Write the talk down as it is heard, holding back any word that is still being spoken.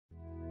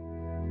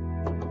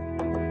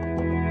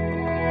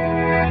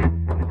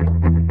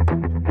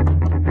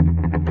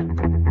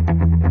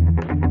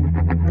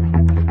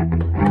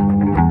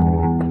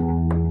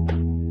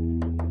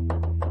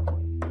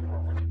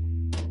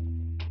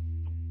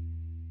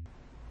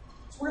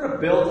So we're going to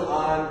build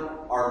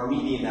on our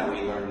median that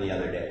we learned the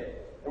other day.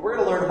 And we're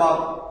going to learn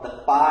about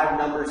the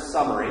 5-number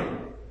summary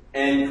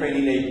and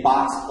creating a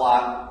box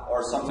plot,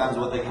 or sometimes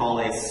what they call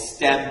a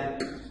stem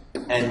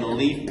and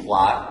leaf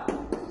plot.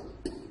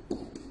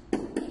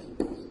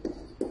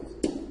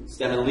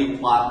 Stem and leaf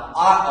plot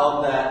out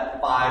of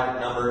that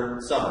 5-number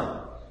summary.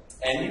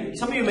 And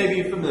some of you may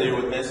be familiar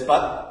with this,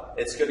 but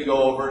it's good to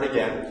go over it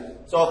again.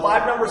 So a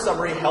 5-number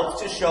summary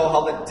helps to show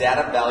how the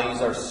data values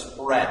are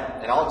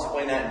spread. And I'll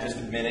explain that in just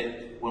a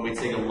minute when we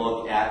take a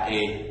look at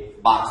a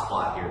box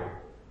plot here.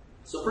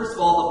 So first of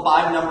all, the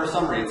 5-number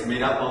summary, it's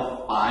made up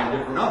of 5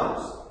 different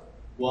numbers.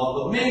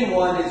 Well, the main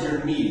one is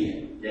your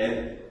median,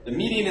 okay? The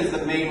median is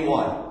the main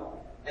one.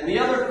 And the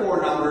other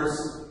 4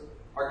 numbers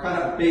are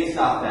kind of based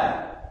off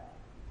that.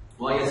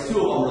 Well, I guess 2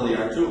 of them really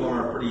are. 2 of them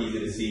are pretty easy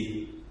to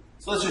see.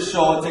 So let's just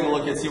show and take a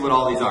look and see what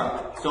all these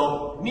are.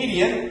 So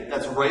median,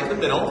 that's right in the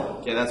middle.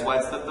 Okay, that's why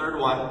it's the 3rd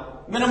one.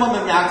 Minimum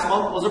and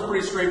maximum, those are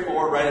pretty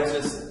straightforward, right? It's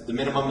just the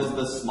minimum is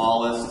the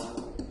smallest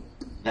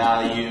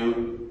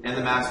value and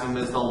the maximum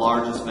is the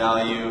largest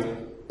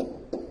value.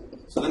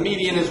 So the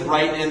median is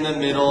right in the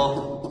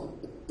middle.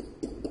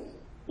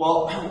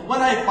 Well,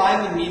 when I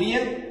find the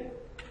median,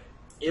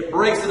 it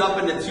breaks it up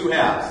into 2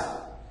 halves.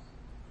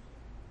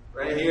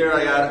 Right here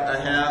I got a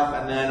half,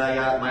 and then I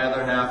got my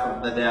other half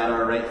of the data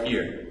right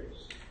here.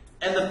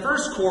 And the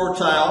first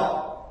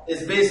quartile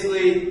is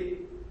basically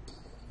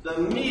the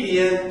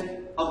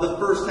median of the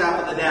first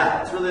half of the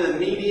data. It's really the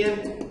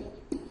median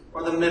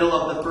or the middle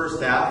of the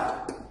first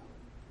half.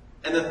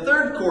 And the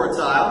 3rd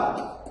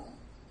quartile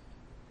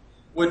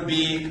would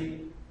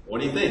be,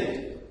 what do you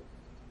think?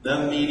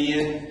 The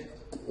median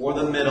or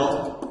the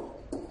middle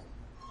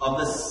of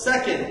the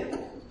second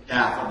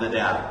half of the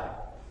data.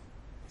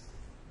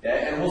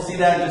 Okay, and we'll see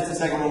that in just a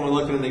second when we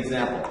look at an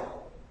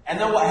example. And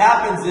then what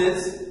happens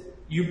is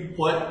you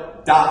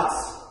put dots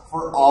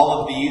for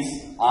all of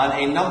these on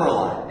a number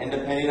line. And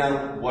depending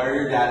on where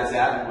your data is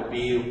at would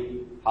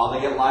be how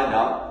they get lined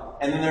up.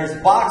 And then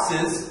there's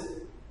boxes.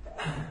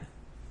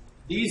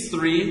 These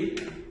 3,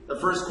 the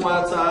first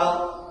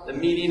quartile, the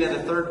median, and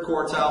the 3rd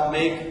quartile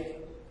make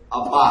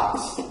a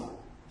box.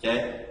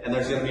 Okay? And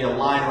there's going to be a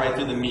line right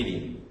through the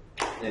median.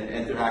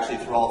 And actually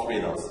through all 3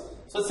 of those.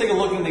 So let's take a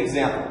look at an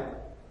example.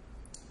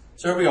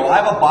 So here we go. I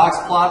have a box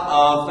plot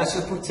of, let's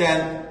just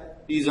pretend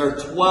these are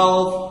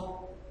 12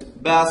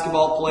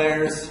 basketball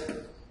players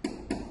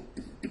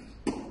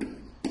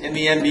in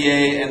the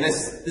NBA, and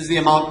this is the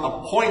amount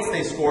of points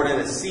they scored in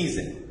a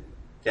season.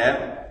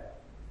 Okay?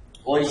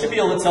 Well, you should be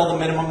able to tell the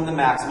minimum and the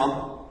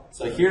maximum.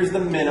 So here's the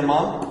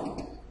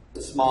minimum,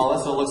 the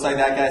smallest. So it looks like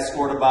that guy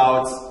scored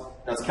about,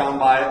 that's counted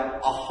by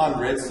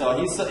 100. So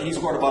he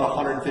scored about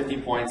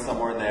 150 points,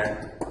 somewhere in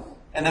there.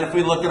 And then if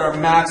we look at our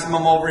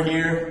maximum over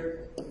here,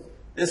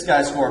 this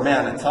guy scored,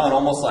 man, a ton,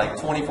 almost like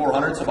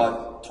 2,400, so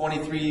about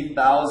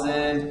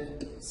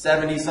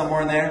 23,070,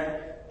 somewhere in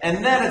there.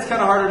 And then it's kind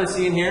of harder to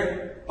see in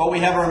here, but we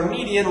have our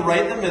median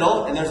right in the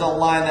middle, and there's a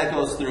line that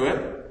goes through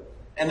it.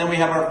 And then we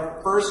have our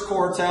first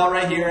quartile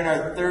right here and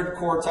our 3rd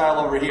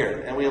quartile over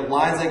here. And we have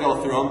lines that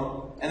go through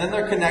them, and then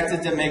they're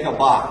connected to make a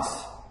box.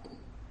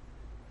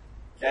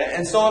 Okay,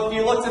 and so if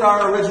you looked at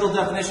our original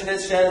definition, it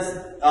says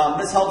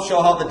this helps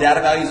show how the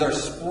data values are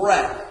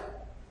spread.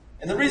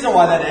 And the reason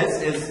why that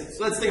is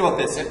so let's think about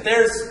this. If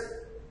there's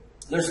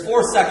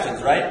 4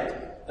 sections, right?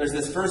 There's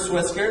this first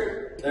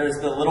whisker, there's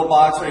the little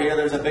box right here,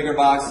 there's a bigger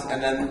box,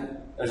 and then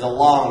there's a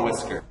long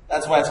whisker.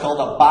 That's why it's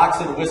called a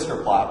box and whisker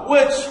plot,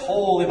 which,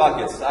 holy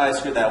buckets, I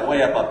screwed that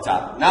way up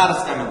top. Not a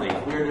stem and leaf.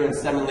 We're doing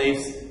stem and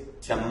leaves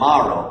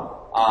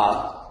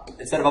tomorrow.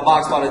 Instead of a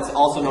box plot, it's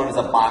also known as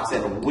a box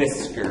and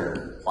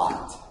whisker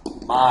plot.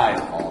 My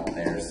fault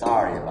there,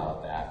 sorry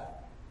about that.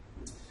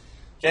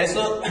 Okay,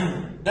 so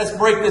let's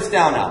break this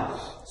down now.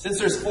 Since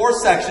there's 4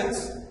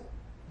 sections,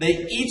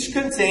 they each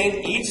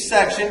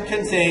section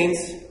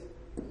contains,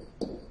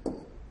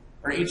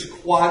 or each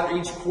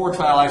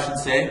quartile, I should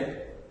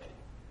say.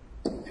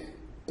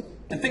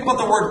 And think about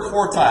the word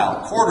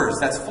quartile. Quarters,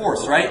 that's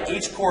fourths, right?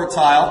 Each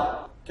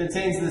quartile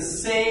contains the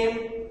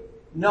same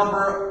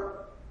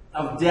number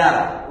of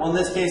data. Well, in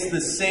this case,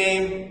 the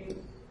same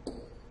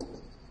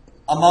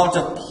amount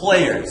of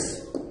players.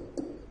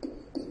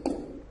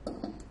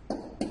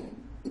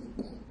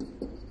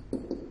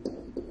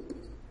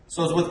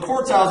 So as with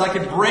quartiles, I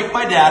could break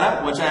my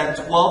data, which I have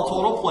 12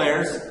 total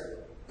players,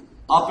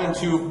 up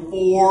into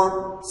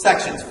 4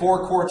 sections,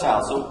 4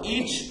 quartiles. So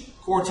each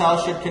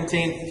quartile should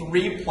contain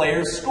 3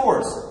 players'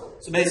 scores.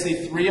 So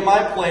basically 3 of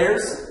my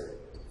players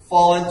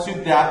fall into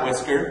that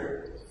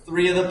whisker,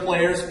 3 of the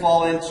players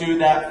fall into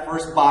that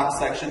first box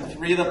section,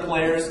 3 of the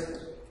players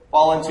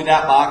fall into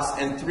that box,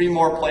 and 3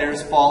 more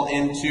players fall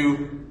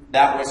into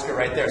that whisker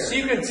right there. So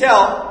you can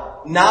tell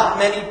not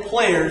many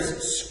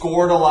players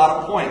scored a lot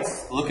of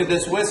points. Look at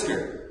this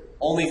whisker.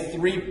 Only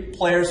 3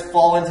 players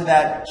fall into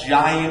that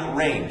giant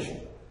range.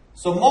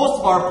 So most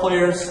of our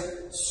players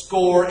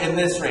score in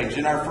this range,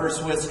 in our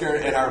first whisker,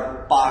 in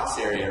our box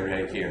area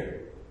right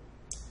here.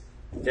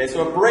 Okay,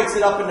 so it breaks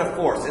it up into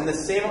fourths. And the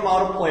same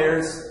amount of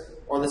players,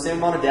 or the same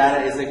amount of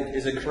data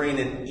is occurring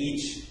in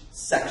each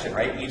section,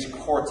 right? Each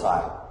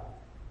quartile.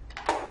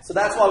 So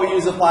that's why we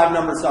use a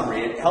 5-number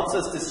summary. It helps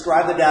us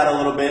describe the data a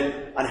little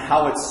bit on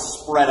how it's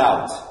spread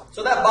out.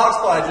 So that box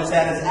plot I just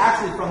had is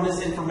actually from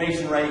this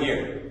information right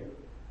here.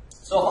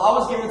 So if I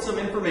was given some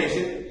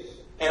information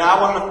and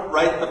I want to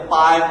write the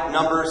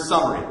 5-number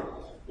summary,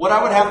 what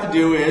I would have to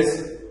do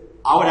is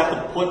I would have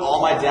to put all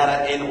my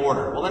data in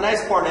order. Well, the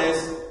nice part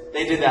is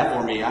they did that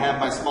for me. I have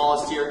my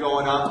smallest here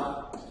going up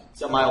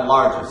to my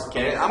largest,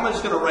 okay? I'm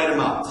just going to write them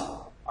out.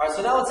 All right,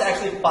 so now let's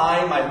actually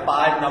find my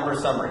 5-number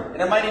summary.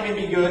 And it might even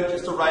be good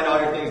just to write all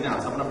your things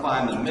down. So I'm going to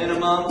find the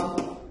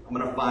minimum. I'm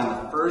going to find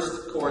the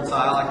first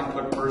quartile. I can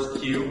put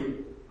first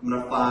Q. I'm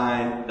going to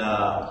find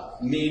the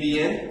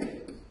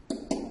median.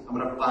 I'm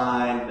going to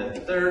find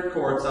the third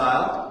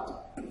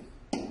quartile.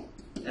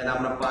 And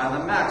I'm going to find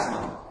the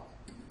maximum.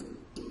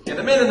 Okay,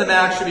 the min and the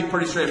max should be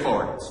pretty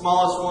straightforward.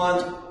 Smallest one,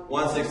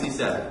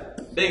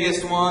 167.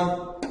 Biggest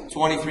one,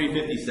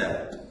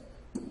 2357.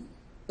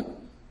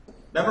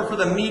 Remember, for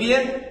the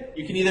median,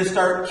 you can either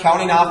start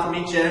counting off from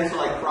each end, so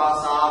like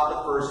cross off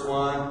the first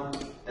one,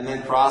 and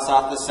then cross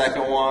off the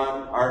second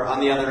one, or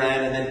on the other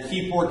end, and then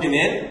keep working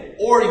in.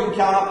 Or you can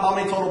count up how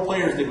many total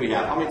players did we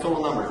have, how many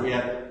total numbers. We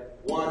had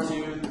 1,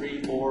 2,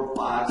 3, 4,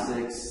 5,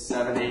 6,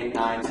 7, 8,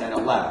 9, 10,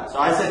 11. So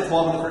I said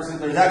 12 in the first one.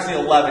 There's actually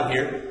 11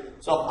 here.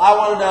 So if I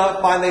wanted to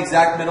find the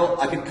exact middle,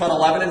 I could cut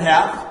 11 in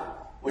half,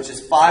 which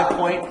is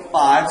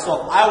 5.5.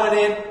 So if I went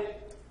in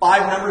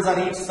 5 numbers on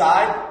each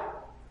side,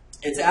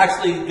 it's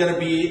actually going to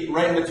be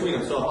right in between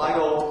them. So if I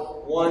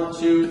go 1,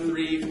 2,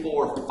 3,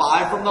 4,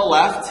 5 from the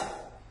left,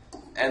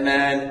 and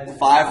then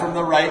 5 from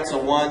the right, so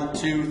 1,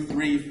 2,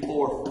 3,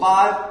 4,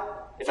 5.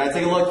 If I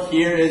take a look,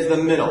 here is the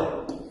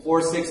middle.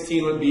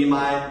 416 would be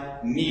my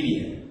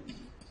median.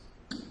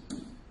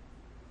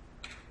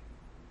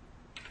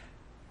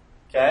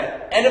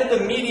 Okay? And if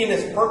the median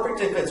is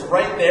perfect, if it's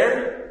right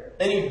there,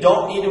 then you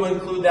don't need to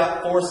include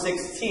that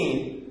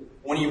 416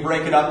 when you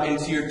break it up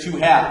into your 2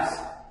 halves.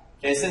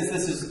 Okay, since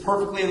this is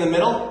perfectly in the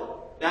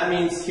middle, that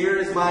means here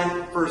is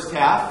my first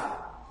half,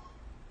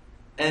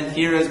 and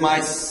here is my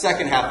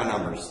second half of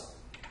numbers.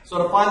 So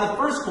to find the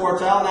first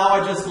quartile, now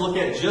I just look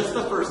at just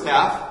the first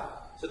half,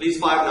 so these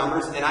 5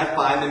 numbers, and I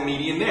find the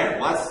median there.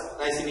 Well, that's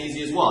nice and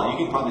easy as well. You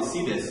can probably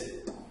see this.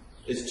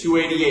 It's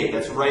 288.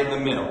 That's right in the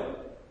middle.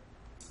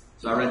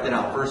 So I write that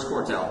out. First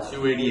quartile,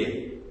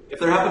 288. If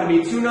there happen to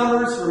be 2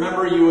 numbers,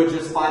 remember you would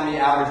just find the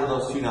average of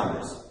those 2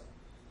 numbers.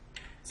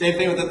 Same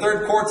thing with the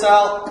third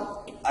quartile.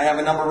 I have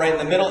a number right in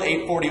the middle,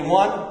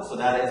 841, so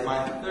that is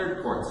my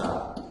third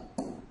quartile.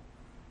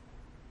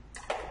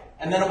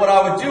 And then what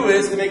I would do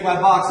is, to make my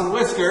box and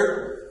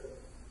whisker,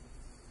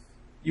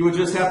 you would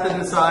just have to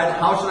decide,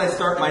 how should I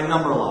start my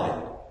number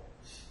line?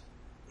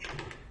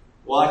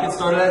 Well, I can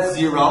start it at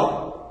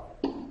 0.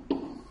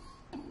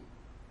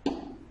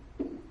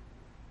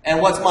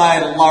 And what's my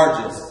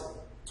largest?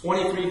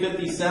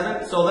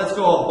 2357. So let's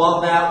go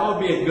above that. What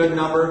would be a good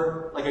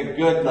number? Like a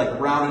good,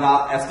 rounded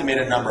out,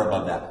 estimated number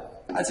above that?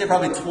 I'd say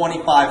probably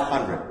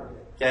 2,500.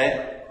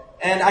 Okay?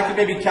 And I could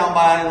maybe count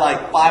by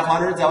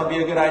 500s. That would be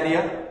a good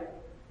idea.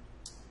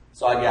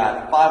 So I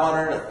got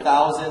 500,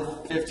 1,000,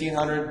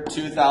 1,500,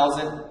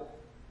 2,000,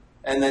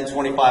 and then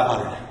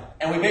 2,500.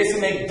 And we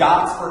basically make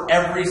dots for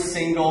every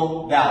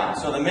single value.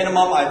 So the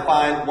minimum, I'd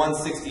find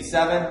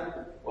 167.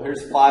 Well,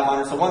 here's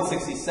 500. So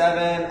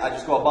 167, I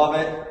just go above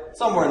it.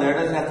 Somewhere in there. It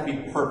doesn't have to be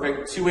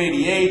perfect.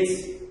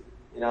 288.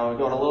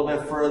 Going a little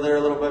bit further, a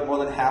little bit more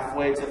than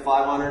halfway to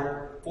 500.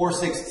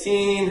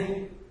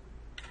 416.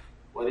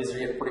 Well, these are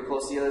getting pretty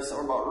close together.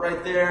 Somewhere about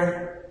right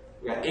there.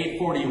 We got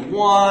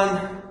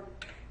 841.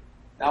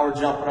 Now we're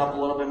jumping up a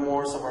little bit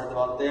more, somewhere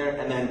about there.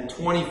 And then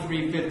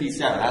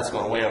 2357. That's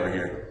going way over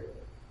here.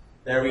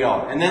 There we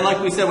go. And then,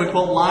 like we said, we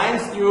put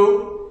lines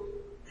through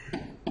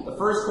the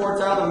first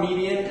quartile, the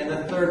median, and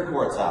the third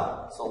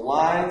quartile. So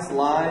lines,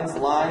 lines,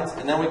 lines,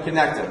 and then we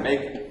connect them.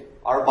 Make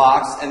our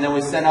box, and then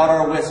we send out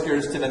our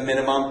whiskers to the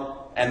minimum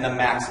and the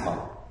maximum.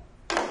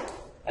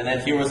 And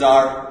then here was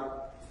our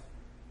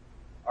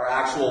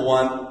actual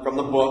one from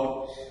the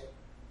book.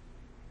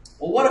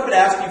 Well, what if it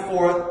asked you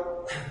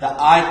for the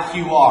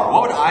IQR?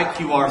 What would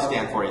IQR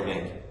stand for, you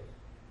think?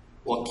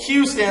 Well,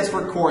 Q stands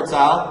for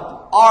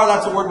quartile. R,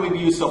 that's a word we've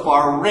used so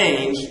far,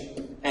 range.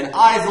 And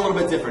I is a little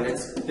bit different.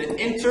 It's the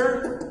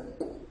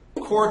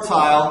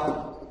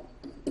interquartile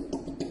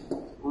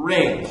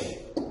range.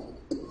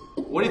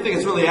 What do you think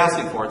it's really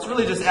asking for? It's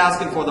really just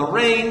asking for the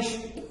range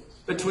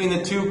between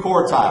the 2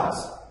 quartiles.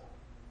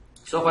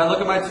 So if I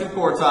look at my 2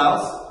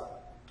 quartiles,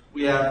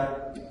 we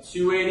have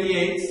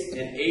 288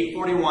 and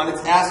 841.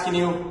 It's asking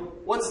you,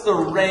 what's the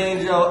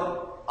range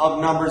of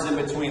numbers in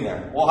between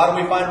there? Well, how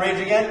do we find range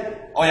again?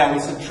 Oh yeah, we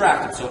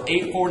subtract it. So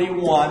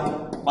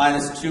 841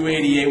 minus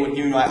 288 would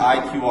give me my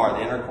IQR,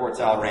 the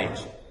interquartile range.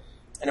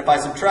 And if I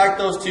subtract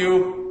those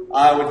 2,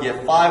 I would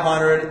get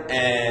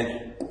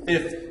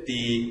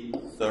 553.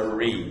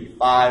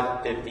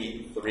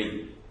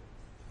 553.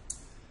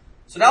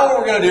 So now what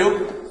we're going to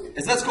do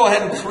is let's go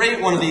ahead and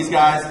create one of these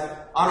guys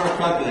on our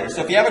calculator.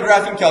 So if you have a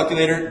graphing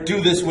calculator, do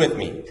this with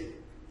me.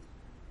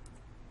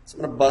 So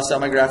I'm going to bust out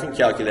my graphing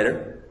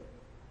calculator.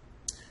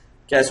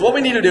 Okay, so what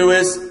we need to do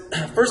is,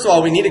 first of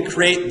all, we need to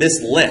create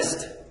this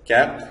list.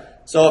 Okay,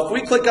 so if we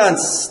click on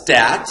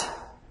Stat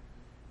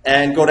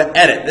and go to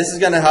Edit, this is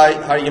going to how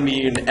you're going to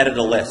be edit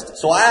a list.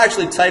 So I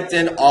actually typed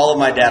in all of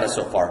my data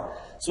so far.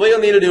 So what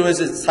you'll need to do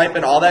is type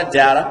in all that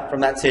data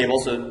from that table.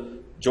 So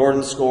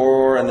Jordan's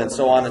score, and then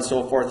so on and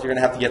so forth. You're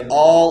going to have to get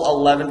all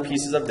 11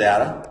 pieces of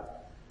data.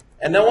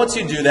 And then once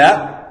you do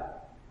that,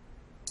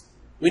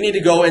 we need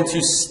to go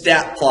into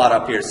Stat Plot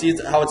up here. See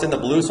how it's in the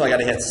blue? So I got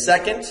to hit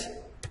second,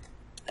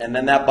 and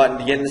then that button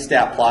to get into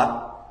Stat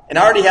Plot. And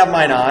I already have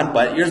mine on,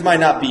 but yours might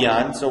not be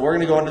on. So we're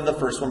going to go into the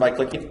first one by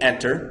clicking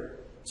Enter.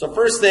 So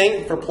first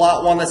thing, for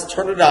plot 1, let's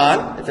turn it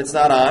on. If it's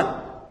not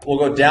on, we'll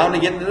go down to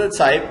get into the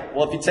type.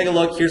 Well, if you take a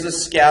look, here's a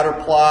scatter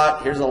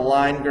plot. Here's a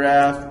line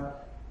graph.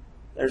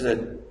 There's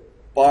a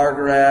bar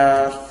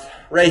graph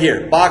right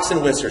here, box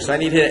and whisker. So I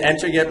need to hit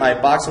enter to get my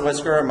box and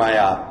whisker or my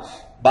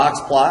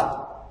box plot.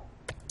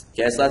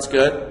 Okay, so that's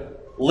good.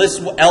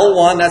 List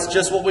L1, that's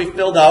just what we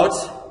filled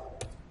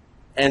out.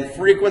 And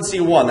frequency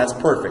 1, that's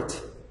perfect.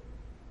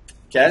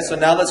 Okay, so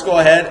now let's go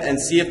ahead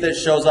and see if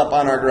this shows up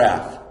on our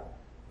graph.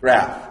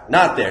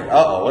 Not there.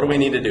 Uh-oh, what do we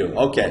need to do?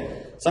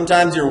 Okay,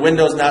 sometimes your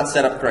window's not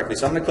set up correctly.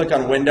 So I'm going to click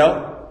on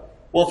Window.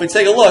 Well, if we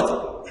take a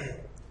look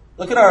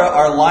at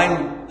our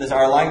line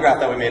graph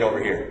that we made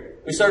over here.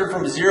 We started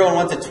from 0 and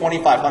went to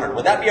 2,500.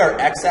 Would that be our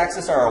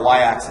x-axis or our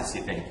y-axis,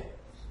 you think?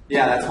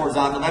 Yeah, that's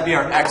horizontal. That'd be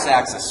our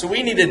x-axis. So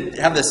we need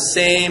to have the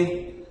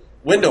same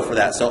window for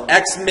that. So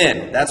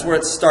x-min, that's where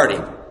it's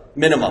starting,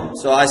 minimum.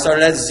 So I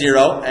started at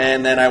 0,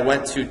 and then I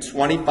went to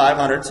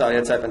 2,500. So I'm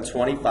going to type in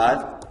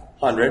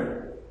 2,500.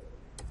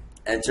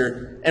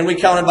 Enter. And we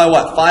counted by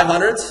what?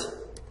 500s?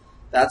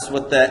 That's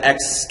what the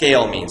x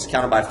scale means,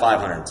 counted by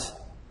 500s.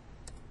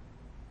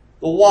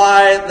 The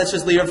y, let's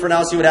just leave it for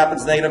now, see what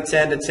happens,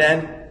 -10 to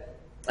 10.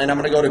 And I'm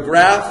going to go to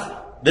graph.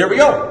 There we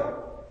go.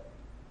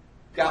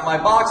 Got my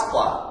box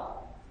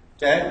plot.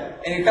 Okay?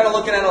 And you're kind of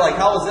looking at it like,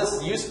 how is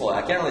this useful?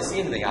 I can't really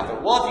see anything out of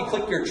it. Well, if you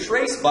click your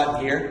trace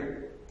button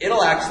here,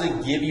 it'll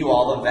actually give you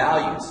all the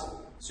values.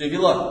 So if you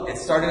look, it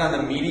started on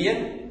the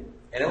median,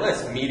 and it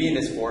lists median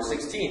is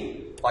 416.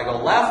 If I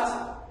go left,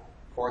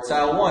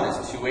 quartile 1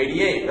 is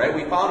 288, right?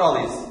 We found all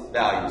these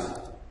values.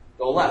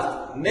 Go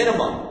left.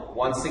 Minimum,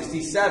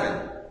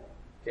 167.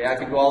 Okay, I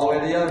could go all the way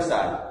to the other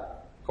side.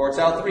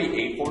 Quartile 3,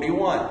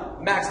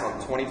 841. Maximum,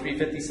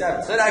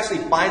 2357. So it actually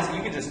finds that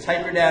you can just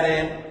type your data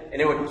in,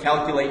 and it would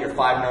calculate your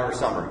 5-number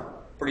summary.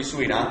 Pretty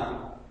sweet, huh?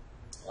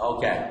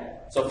 Okay.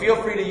 So feel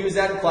free to use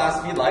that in class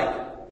if you'd like.